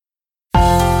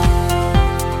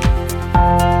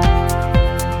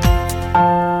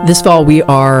This fall, we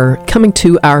are coming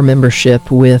to our membership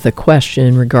with a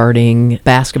question regarding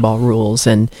basketball rules.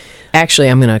 And actually,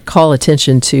 I'm going to call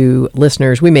attention to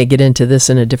listeners. We may get into this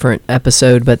in a different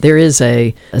episode, but there is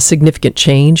a significant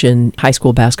change in high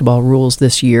school basketball rules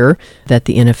this year that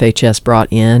the MSHSAA brought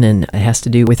in, and it has to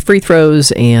do with free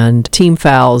throws and team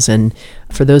fouls. And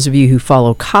for those of you who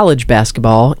follow college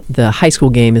basketball, the high school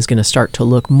game is going to start to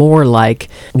look more like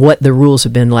what the rules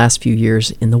have been the last few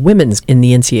years in the women's in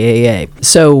the NCAA.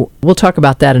 So we'll talk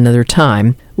about that another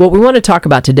time. What we want to talk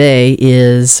about today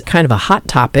is kind of a hot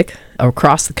topic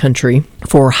across the country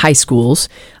for high schools,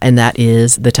 and that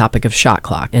is the topic of shot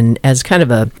clock. And as kind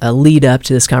of a lead up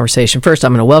to this conversation, first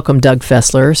I'm going to welcome Doug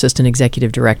Fessler, Assistant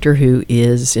Executive Director, who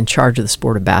is in charge of the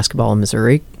sport of basketball in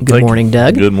Missouri. Good morning,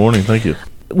 Doug. Good morning. Thank you.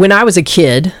 When I was a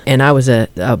kid, and I was a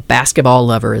basketball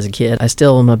lover as a kid, I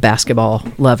still am a basketball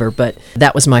lover, but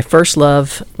that was my first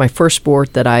love, my first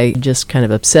sport that I just kind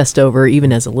of obsessed over,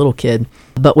 even as a little kid.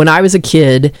 But when I was a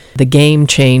kid, the game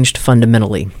changed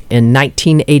fundamentally. In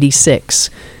 1986,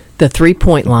 the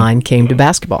three-point line came to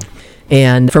basketball.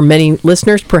 And for many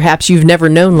listeners, perhaps you've never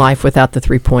known life without the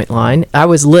three-point line. I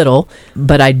was little,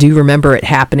 but I do remember it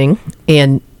happening,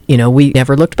 and we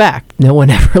never looked back. No one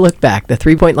ever looked back. The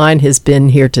three-point line has been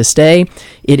here to stay.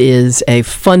 It is a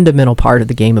fundamental part of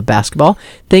the game of basketball.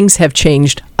 Things have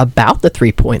changed about the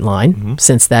three-point line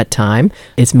since that time.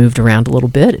 It's moved around a little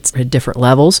bit. It's at different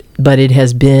levels, but it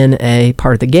has been a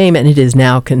part of the game, and it is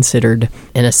now considered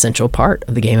an essential part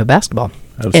of the game of basketball.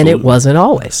 Absolutely. And it wasn't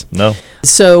always. No.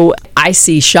 So I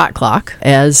see shot clock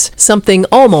as something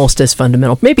almost as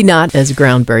fundamental, maybe not as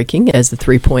groundbreaking as the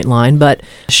three-point line, but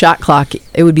shot clock,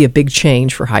 it would be a big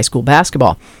change for high school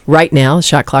basketball. Right now,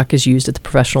 shot clock is used at the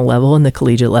professional level and the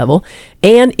collegiate level,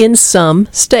 and in some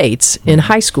states in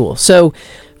high school. So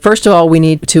first of all, we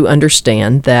need to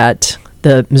understand that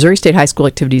the Missouri State High School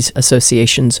Activities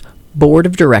Association's Board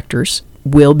of Directors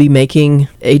will be making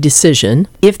a decision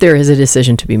if there is a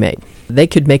decision to be made. They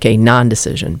could make a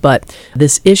non-decision, but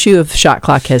this issue of shot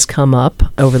clock has come up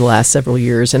over the last several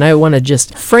years, and I want to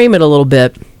just frame it a little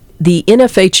bit. The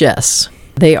NFHS,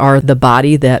 they are the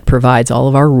body that provides all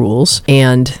of our rules,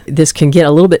 and this can get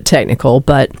a little bit technical,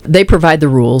 but they provide the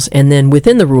rules, and then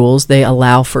within the rules, they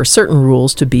allow for certain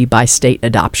rules to be by state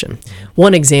adoption.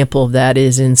 One example of that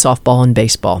is in softball and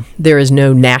baseball. There is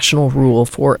no national rule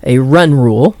for a run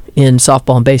rule in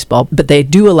softball and baseball, but they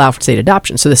do allow for state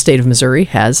adoption. So the state of Missouri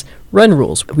has run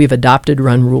rules. We've adopted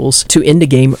run rules to end a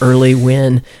game early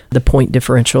when the point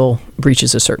differential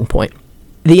reaches a certain point.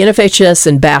 The NFHS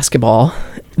in basketball,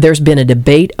 there's been a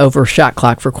debate over shot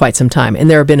clock for quite some time, and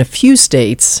there have been a few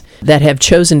states that have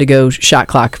chosen to go shot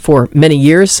clock for many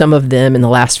years, some of them in the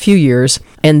last few years,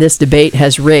 and this debate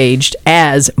has raged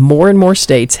as more and more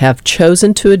states have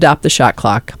chosen to adopt the shot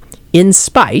clock in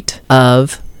spite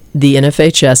of the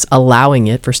NFHS allowing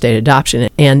it for state adoption.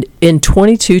 And in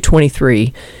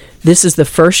 22-23, this is the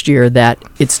first year that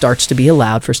it starts to be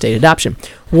allowed for state adoption.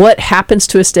 What happens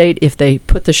to a state if they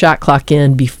put the shot clock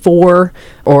in before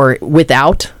or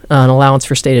without an allowance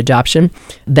for state adoption?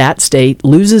 That state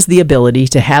loses the ability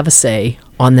to have a say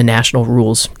on the National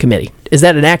Rules Committee. Is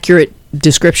that an accurate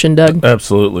description, Doug?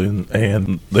 Absolutely.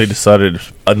 And they decided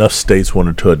enough states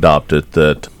wanted to adopt it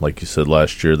that, like you said,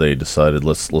 last year they decided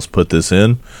let's put this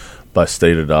in by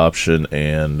state adoption,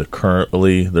 and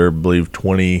currently there are, I believe,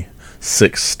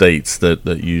 26 states that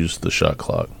use the shot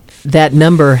clock. That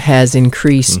number has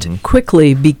increased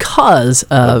quickly because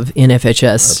of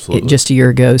NFHS just a year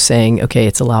ago saying, okay,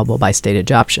 it's allowable by state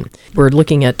adoption. We're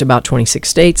looking at about 26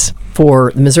 states.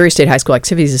 For the Missouri State High School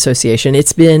Activities Association,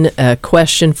 it's been a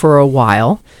question for a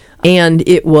while, and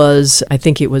I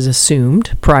think it was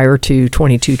assumed prior to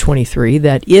 22-23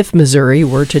 that if Missouri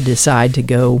were to decide to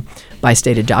go by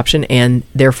state adoption and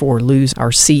therefore lose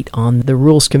our seat on the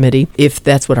Rules Committee, if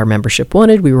that's what our membership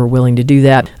wanted, we were willing to do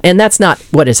that. And that's not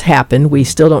what has happened. We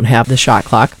still don't have the shot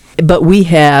clock, but we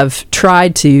have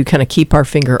tried to kind of keep our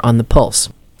finger on the pulse.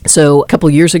 So a couple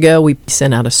years ago, we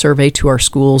sent out a survey to our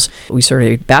schools. We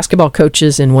surveyed basketball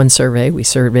coaches in one survey. We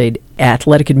surveyed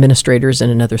athletic administrators in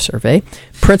another survey,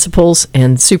 principals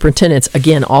and superintendents,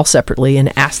 again, all separately,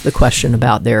 and asked the question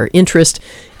about their interest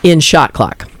in shot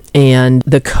clock. And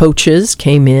the coaches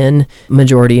came in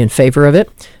majority in favor of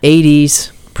it.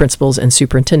 80% principals and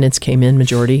superintendents came in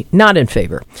majority not in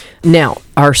favor. Now,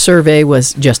 our survey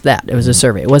was just that. It was a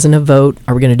survey. It wasn't a vote,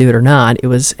 are we going to do it or not? It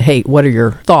was, hey, what are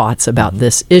your thoughts about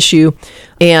this issue?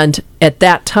 And at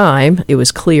that time, it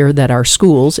was clear that our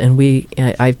schools, and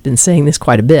I've been saying this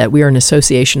quite a bit, we are an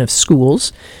association of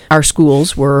schools. Our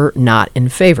schools were not in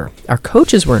favor. Our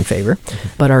coaches were in favor,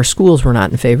 but our schools were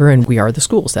not in favor, and we are the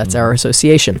schools. That's our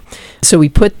association. So we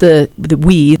put the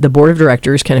board of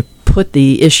directors, kind of put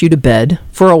the issue to bed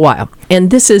for a while.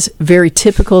 And this is very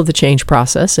typical of the change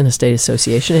process in a state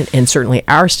association, and certainly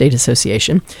our state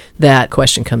association. That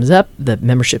question comes up, the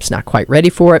membership's not quite ready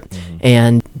for it,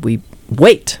 and we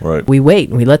wait. Right. We wait,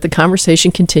 and we let the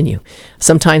conversation continue.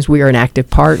 Sometimes we are an active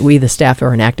part. We, the staff,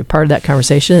 are an active part of that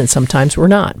conversation, and sometimes we're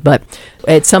not. But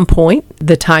at some point,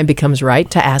 the time becomes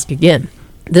right to ask again.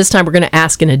 This time we're going to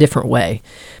ask in a different way.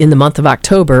 In the month of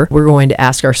October, we're going to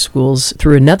ask our schools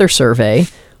through another survey,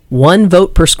 one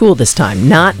vote per school this time,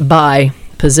 not by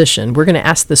position. We're going to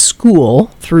ask the school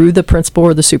through the principal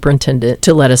or the superintendent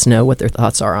to let us know what their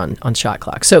thoughts are on shot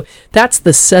clock. So that's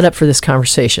the setup for this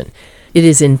conversation. It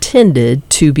is intended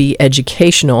to be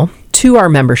educational to our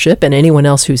membership and anyone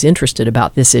else who's interested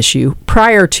about this issue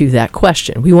prior to that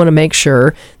question. We want to make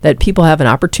sure that people have an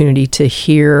opportunity to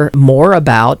hear more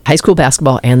about high school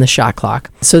basketball and the shot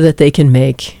clock so that they can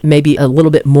make maybe a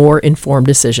little bit more informed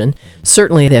decision.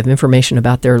 Certainly they have information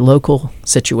about their local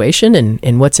situation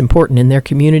and what's important in their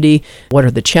community, what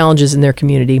are the challenges in their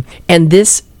community. And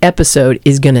this episode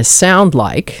is going to sound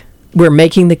like we're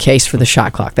making the case for the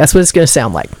shot clock. That's what it's going to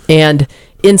sound like. And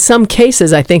in some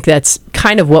cases, I think that's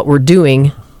kind of what we're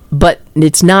doing, but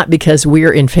it's not because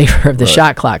we're in favor of the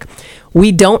shot clock.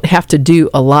 We don't have to do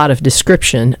a lot of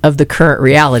description of the current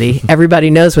reality. Everybody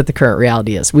knows what the current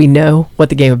reality is. We know what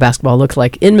the game of basketball looks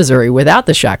like in Missouri without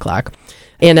the shot clock.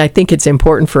 And I think it's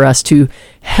important for us to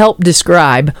help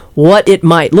describe what it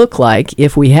might look like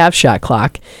if we have shot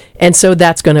clock. And so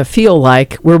that's going to feel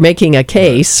like we're making a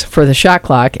case for the shot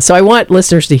clock. So I want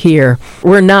listeners to hear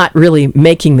we're not really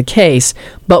making the case,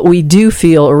 but we do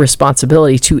feel a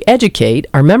responsibility to educate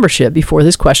our membership before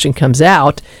this question comes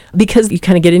out, because you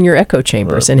kind of get in your echo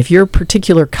chambers. Right. And if your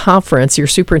particular conference, your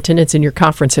superintendents in your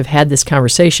conference have had this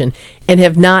conversation and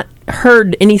have not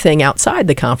heard anything outside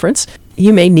the conference,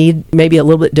 you may need maybe a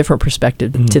little bit different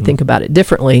perspective to think about it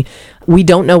differently. We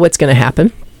don't know what's going to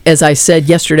happen. As I said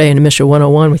yesterday in Admission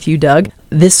 101 with you, Doug,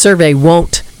 this survey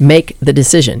won't make the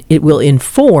decision. It will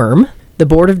inform the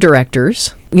board of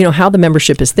directors, how the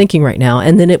membership is thinking right now,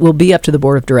 and then it will be up to the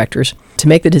board of directors to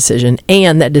make the decision,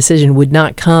 and that decision would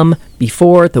not come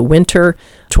before the winter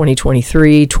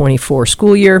 2023-24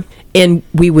 school year, and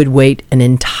we would wait an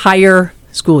entire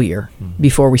school year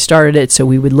before we started it. So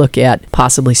we would look at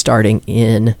possibly starting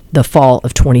in the fall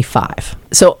of 25.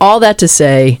 So all that to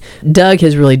say, Doug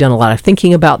has really done a lot of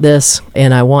thinking about this,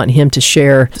 and I want him to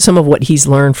share some of what he's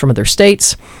learned from other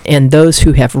states and those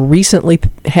who have recently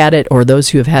had it or those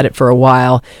who have had it for a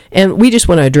while. And we just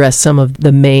want to address some of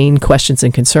the main questions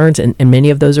and concerns, and many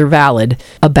of those are valid,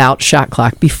 about shot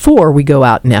clock before we go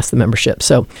out and ask the membership.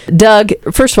 So Doug,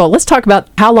 first of all, let's talk about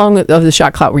how long of the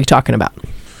shot clock were you talking about?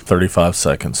 35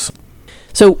 seconds.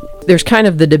 So there's kind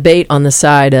of the debate on the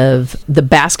side of the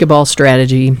basketball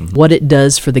strategy, what it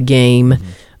does for the game.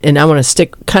 And I want to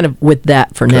stick kind of with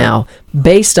that for now,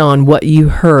 based on what you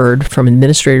heard from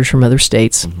administrators from other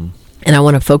states. And I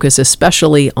want to focus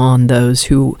especially on those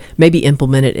who maybe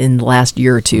implemented in the last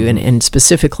year or two, and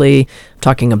specifically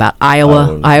talking about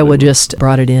Iowa. Iowa just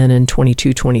brought it in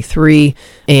 22-23,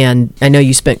 and I know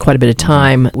you spent quite a bit of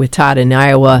time with Todd in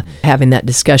Iowa having that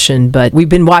discussion, but we've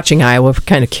been watching Iowa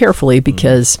kind of carefully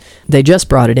because they just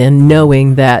brought it in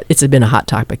knowing that it's been a hot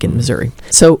topic in Missouri.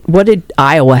 So what did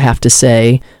Iowa have to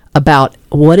say about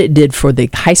what it did for the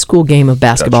high school game of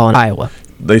basketball in Iowa?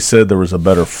 They said there was a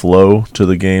better flow to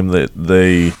the game, that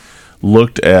they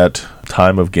looked at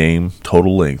time of game,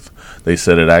 total length. They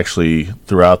said it actually,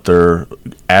 throughout their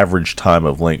average time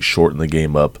of length, shortened the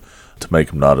game up to make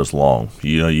them not as long.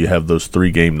 You have those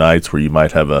 3-game nights where you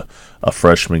might have a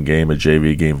freshman game, a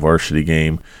JV game, varsity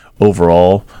game.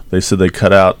 Overall, they said they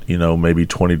cut out, maybe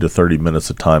 20 to 30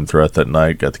 minutes of time throughout that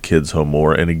night, got the kids home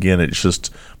more. And again, it's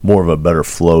just more of a better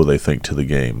flow, they think, to the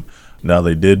game. Now,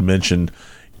 they did mention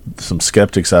some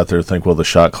skeptics out there think, well, the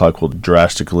shot clock will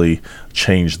drastically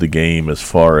change the game as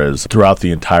far as throughout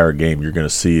the entire game you're going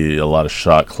to see a lot of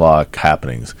shot clock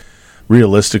happenings.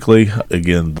 Realistically,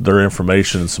 again, their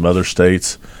information in some other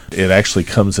states, it actually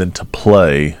comes into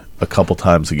play a couple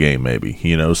times a game maybe,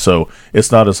 so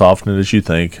it's not as often as you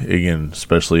think, again,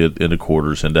 especially into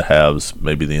quarters, into halves,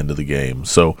 maybe the end of the game.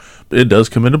 So it does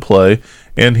come into play,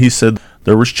 and he said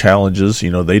There was challenges.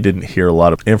 They didn't hear a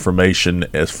lot of information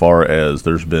as far as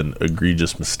there's been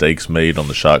egregious mistakes made on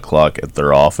the shot clock at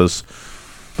their office.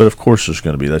 But of course there's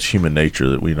going to be. That's human nature,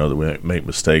 that we know that we make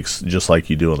mistakes just like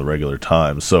you do on the regular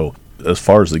time. So as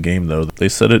far as the game, though, they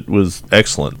said it was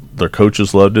excellent. Their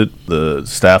coaches loved it, the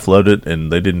staff loved it,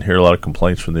 and they didn't hear a lot of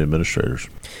complaints from the administrators.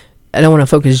 I don't want to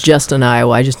focus just on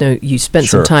Iowa. I just know you spent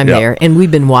some time there, and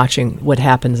we've been watching what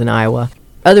happens in Iowa.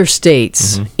 Other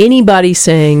states, anybody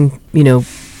saying,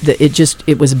 that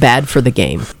it was bad for the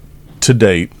game? To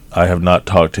date, I have not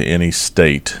talked to any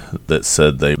state that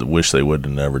said they wish they would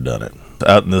have never done it.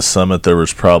 Out in this summit, there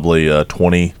was probably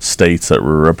 20 states that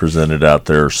were represented out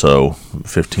there, so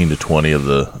 15 to 20 of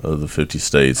the 50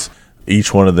 states.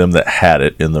 Each one of them that had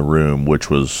it in the room, which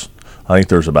was, I think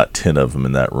there was about 10 of them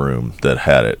in that room that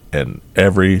had it, and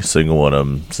every single one of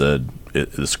them said,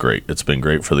 it's great. It's been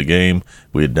great for the game.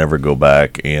 We'd never go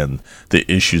back, and the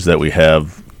issues that we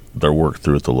have, they're worked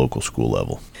through at the local school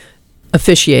level.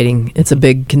 Officiating, it's a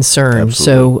big concern. Absolutely.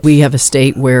 So we have a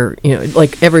state where,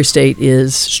 like every state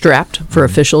is strapped for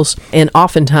officials, and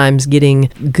oftentimes getting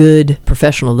good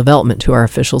professional development to our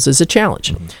officials is a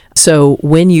challenge. So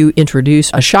when you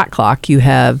introduce a shot clock, you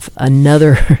have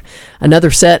another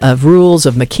set of rules,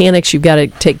 of mechanics you've got to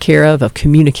take care of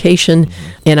communication,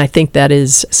 and I think that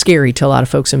is scary to a lot of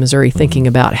folks in Missouri thinking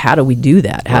about how do we do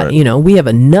that? How, we have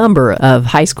a number of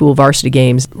high school varsity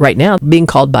games right now being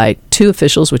called by 2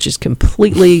 officials, which is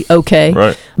completely okay.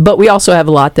 Right. But we also have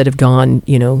a lot that have gone,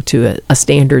 to a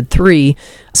standard 3.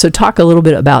 So talk a little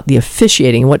bit about the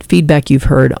officiating and what feedback you've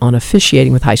heard on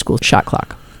officiating with high school shot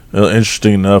clock. Well,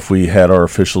 interesting enough, we had our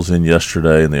officials in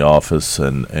yesterday in the office,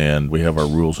 and we have our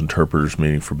rules interpreters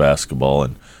meeting for basketball,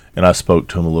 and I spoke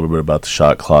to them a little bit about the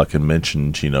shot clock and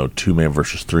mentioned, 2-man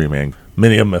versus 3-man.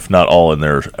 Many of them, if not all in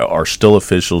there, are still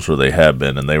officials, or they have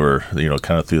been, and they were,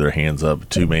 kind of threw their hands up.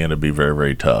 2-man would be very,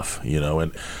 very tough,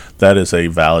 and that is a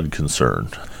valid concern.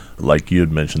 Like you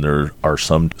had mentioned, there are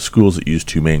some schools that use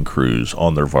 2-man crews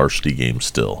on their varsity games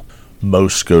still.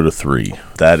 Most go to 3.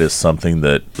 That is something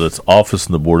that the office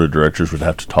and the board of directors would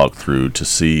have to talk through to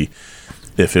see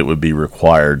if it would be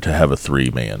required to have a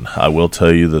 3-man. I will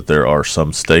tell you that there are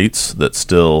some states that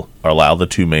still allow the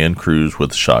 2-man crews with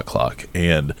the shot clock,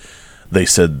 and they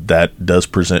said that does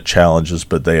present challenges,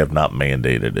 but they have not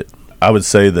mandated it. I would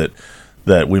say that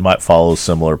we might follow a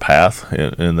similar path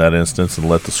in that instance and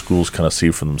let the schools kind of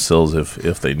see for themselves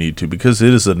if they need to, because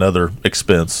it is another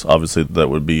expense, obviously, that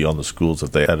would be on the schools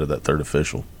if they added that third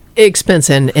official. Expense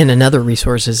and another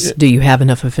resource is, do you have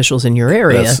enough officials in your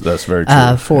area? That's very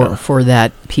true. For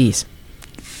that piece.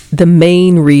 The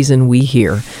main reason we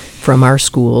hear from our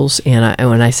schools, and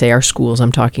when I say our schools,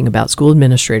 I'm talking about school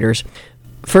administrators.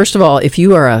 First of all, if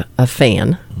you are a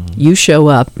fan, you show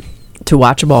up to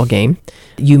watch a ball game.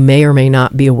 You may or may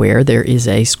not be aware there is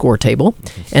a score table,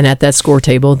 and at that score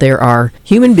table there are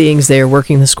human beings there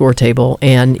working the score table,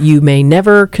 and you may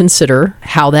never consider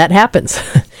how that happens.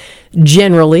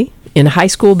 Generally, in high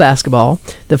school basketball,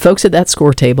 the folks at that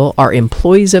score table are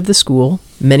employees of the school.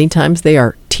 Many times they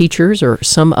are teachers or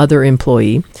some other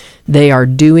employee. They are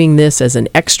doing this as an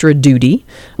extra duty,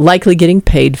 likely getting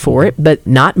paid for it, but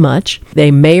not much.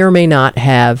 They may or may not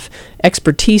have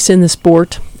expertise in the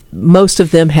sport. Most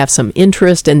of them have some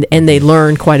interest, and they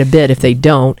learn quite a bit if they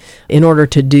don't in order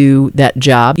to do that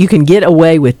job. You can get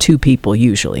away with 2 people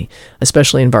usually,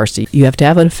 especially in varsity. You have to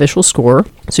have an official scorer.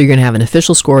 So you're going to have an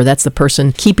official scorer. That's the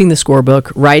person keeping the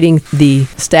scorebook, writing the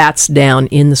stats down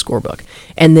in the scorebook.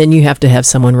 And then you have to have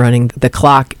someone running the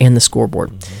clock and the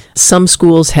scoreboard. Some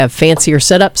schools have fancier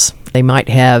setups. They might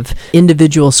have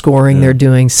individual scoring they're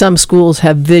doing. Some schools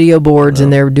have video boards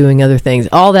and they're doing other things.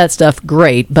 All that stuff,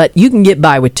 great, but you can get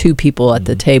by with 2 people at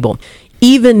the table.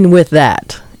 Even with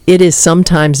that, it is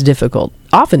sometimes difficult,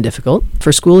 often difficult,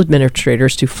 for school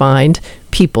administrators to find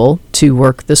people to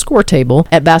work the score table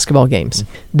at basketball games.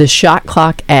 The shot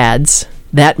clock adds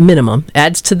that minimum,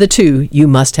 adds to the 2, you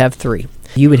must have 3.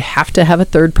 You would have to have a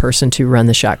third person to run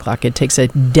the shot clock. It takes a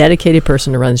dedicated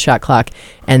person to run the shot clock,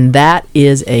 and that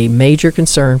is a major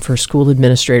concern for school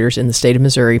administrators in the state of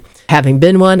Missouri. Having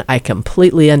been one, I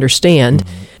completely understand.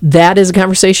 That is a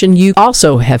conversation you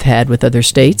also have had with other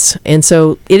states, and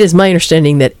so it is my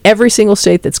understanding that every single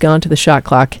state that's gone to the shot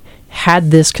clock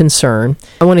had this concern.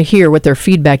 I want to hear what their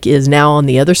feedback is now on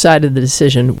the other side of the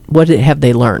decision. What have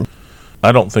they learned?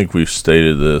 I don't think we've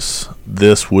stated this.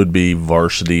 This would be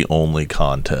varsity only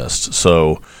contest.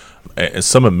 So And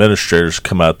some administrators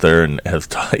come out there and have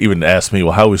even asked me,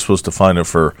 well, how are we supposed to find it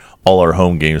for all our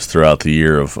home games throughout the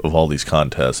year of all these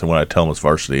contests? And when I tell them it's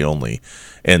varsity only,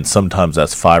 and sometimes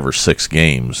that's 5 or 6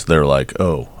 games, they're like,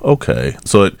 oh, okay.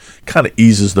 So it kind of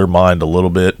eases their mind a little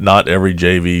bit. Not every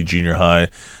JV, junior high.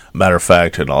 Matter of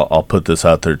fact, and I'll put this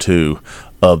out there too,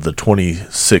 of the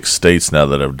 26 states now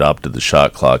that have adopted the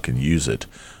shot clock and use it,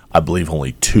 I believe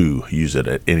only 2 use it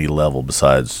at any level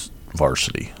besides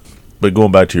varsity. But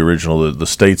going back to the original, the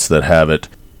states that have it,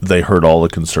 they heard all the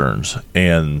concerns.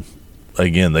 And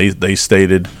again, they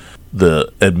stated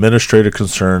the administrative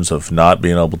concerns of not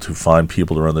being able to find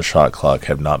people to run the shot clock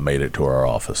have not made it to our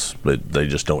office. But they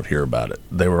just don't hear about it.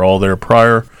 They were all there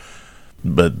prior,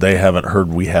 but they haven't heard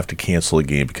we have to cancel a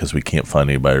game because we can't find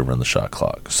anybody to run the shot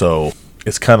clock. So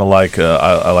it's kind of like,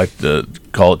 I like to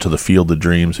call it to the field of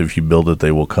dreams. If you build it,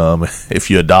 they will come.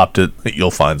 If you adopt it, you'll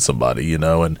find somebody,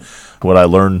 And what I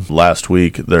learned last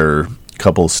week, there are a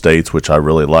couple of states, which I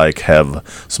really like,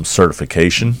 have some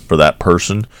certification for that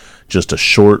person. Just a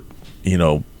short,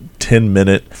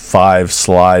 10-minute,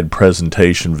 5-slide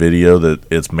presentation video that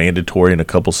it's mandatory in a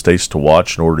couple states to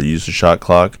watch in order to use the shot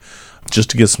clock,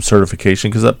 just to get some certification,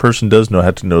 because that person does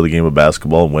have to know the game of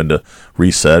basketball and when to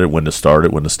reset it, when to start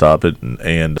it, when to stop it.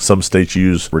 And some states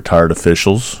use retired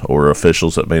officials or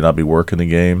officials that may not be working the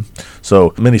game.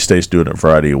 So many states do it in a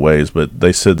variety of ways, but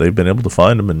they said they've been able to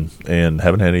find them and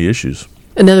haven't had any issues.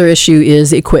 Another issue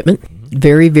is equipment.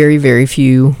 Very, very, very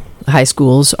few high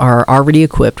schools are already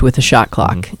equipped with a shot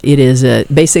clock. Mm-hmm. It is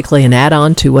basically an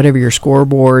add-on to whatever your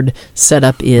scoreboard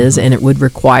setup is, and it would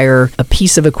require a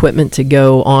piece of equipment to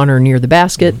go on or near the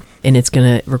basket, and it's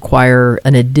going to require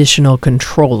an additional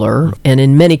controller. And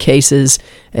in many cases,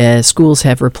 schools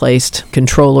have replaced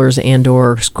controllers and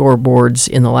or scoreboards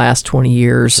in the last 20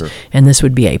 years, sure. And this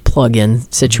would be a plug-in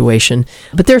situation.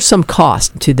 But there's some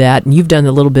cost to that, and you've done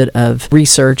a little bit of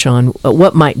research on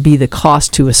what might be the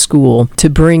cost to a school to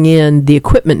bring in the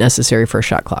equipment necessary for a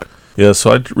shot clock. Yeah,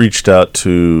 so I reached out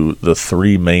to the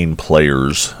 3 main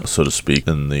players, so to speak,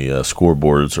 in the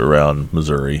scoreboards around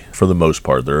Missouri. For the most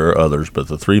part, there are others, but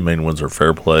the 3 main ones are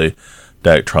Fairplay,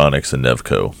 Daktronics, and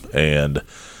Nevco. And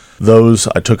those,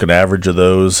 I took an average of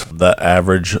those. The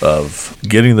average of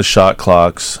getting the shot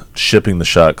clocks, shipping the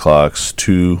shot clocks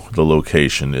to the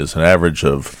location is an average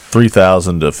of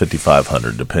 $3,000 to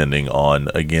 $5,500, depending on,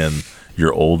 again,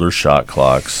 your older shot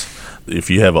clocks.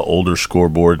 If you have an older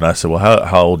scoreboard, and I said, well,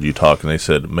 how old are you talking? They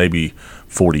said maybe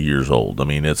 40 years old. I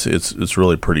mean, it's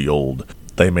really pretty old.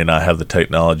 They may not have the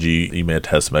technology. You may have to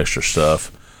have some extra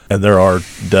stuff. And there are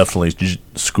definitely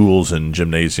schools and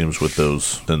gymnasiums with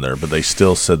those in there, but they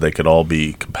still said they could all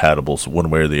be compatible one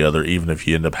way or the other, even if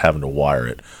you end up having to wire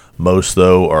it. Most,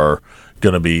 though, are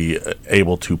going to be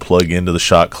able to plug into the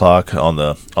shot clock on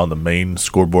the main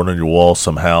scoreboard on your wall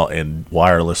somehow and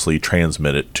wirelessly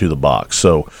transmit it to the box.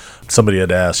 So somebody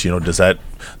had asked, does that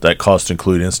cost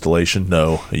include installation?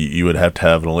 No, you would have to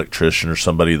have an electrician or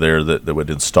somebody there that would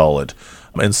install it.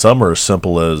 And some are as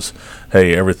simple as,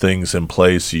 hey, everything's in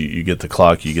place. You get the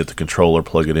clock, you get the controller,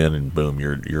 plug it in, and boom,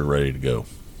 you're ready to go.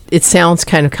 It sounds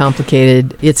kind of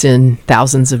complicated. It's in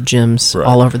thousands of gyms right.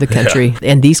 all over the country.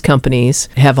 Yeah. And these companies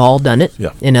have all done it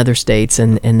yeah. in other states,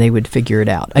 and they would figure it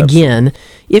out. Absolutely. Again,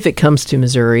 if it comes to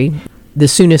Missouri, the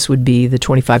soonest would be the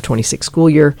 25-26 school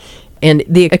year. And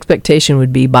the expectation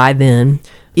would be by then,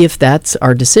 if that's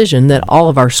our decision, that all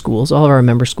of our schools, all of our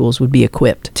member schools would be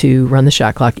equipped to run the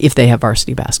shot clock if they have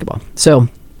varsity basketball. So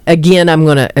again, I'm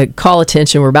going to call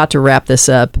attention. We're about to wrap this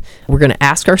up. We're going to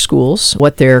ask our schools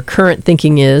what their current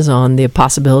thinking is on the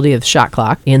possibility of shot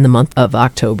clock in the month of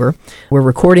October. We're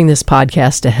recording this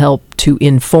podcast to help to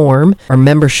inform our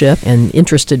membership and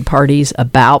interested parties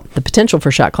about the potential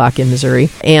for shot clock in Missouri.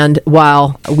 And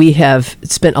while we have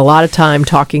spent a lot of time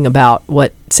talking about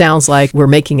what sounds like we're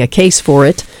making a case for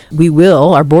it,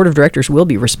 our board of directors will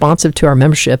be responsive to our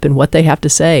membership and what they have to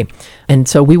say. And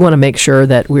so we want to make sure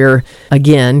that we're,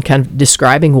 again, kind of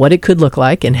describing what it could look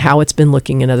like and how it's been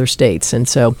looking in other states. And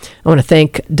so I want to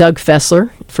thank Doug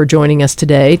Fessler for joining us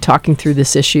today, talking through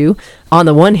this issue. On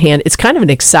the one hand, it's kind of an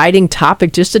exciting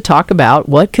topic just to talk about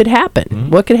what could happen. Mm-hmm.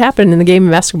 What could happen in the game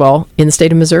of basketball in the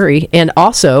state of Missouri, and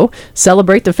also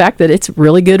celebrate the fact that it's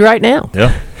really good right now.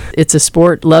 Yeah. It's a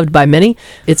sport loved by many.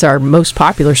 It's our most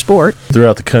popular sport.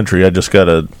 Throughout the country, it's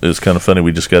kind of funny,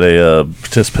 we just got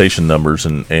participation numbers,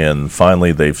 and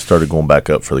finally they've started going back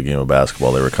up for the game of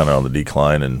basketball. They were kind of on the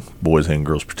decline, and boys and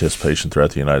girls participation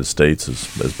throughout the United States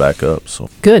is back up. So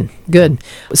Good.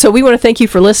 So we want to thank you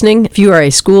for listening. If you are a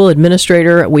school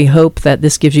administrator, we hope that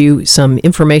this gives you some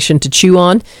information to chew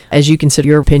on as you consider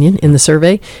your opinion in the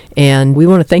survey. And we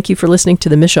want to thank you for listening to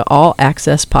the MSHSAA All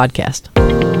Access Podcast.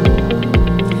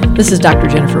 This is Dr.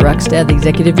 Jennifer Ruckstad, the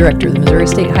Executive Director of the Missouri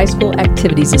State High School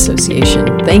Activities Association.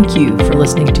 Thank you for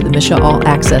listening to the MSHSAA All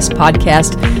Access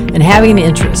podcast and having an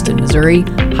interest in Missouri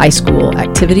high school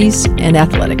activities and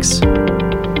athletics.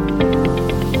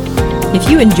 If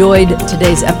you enjoyed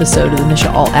today's episode of the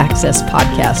MSHSAA All Access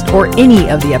podcast or any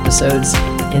of the episodes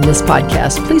in this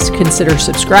podcast, please consider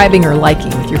subscribing or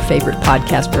liking with your favorite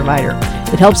podcast provider.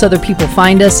 It helps other people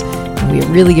find us, and we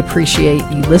really appreciate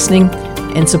you listening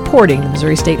and supporting the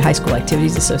Missouri State High School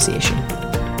Activities Association.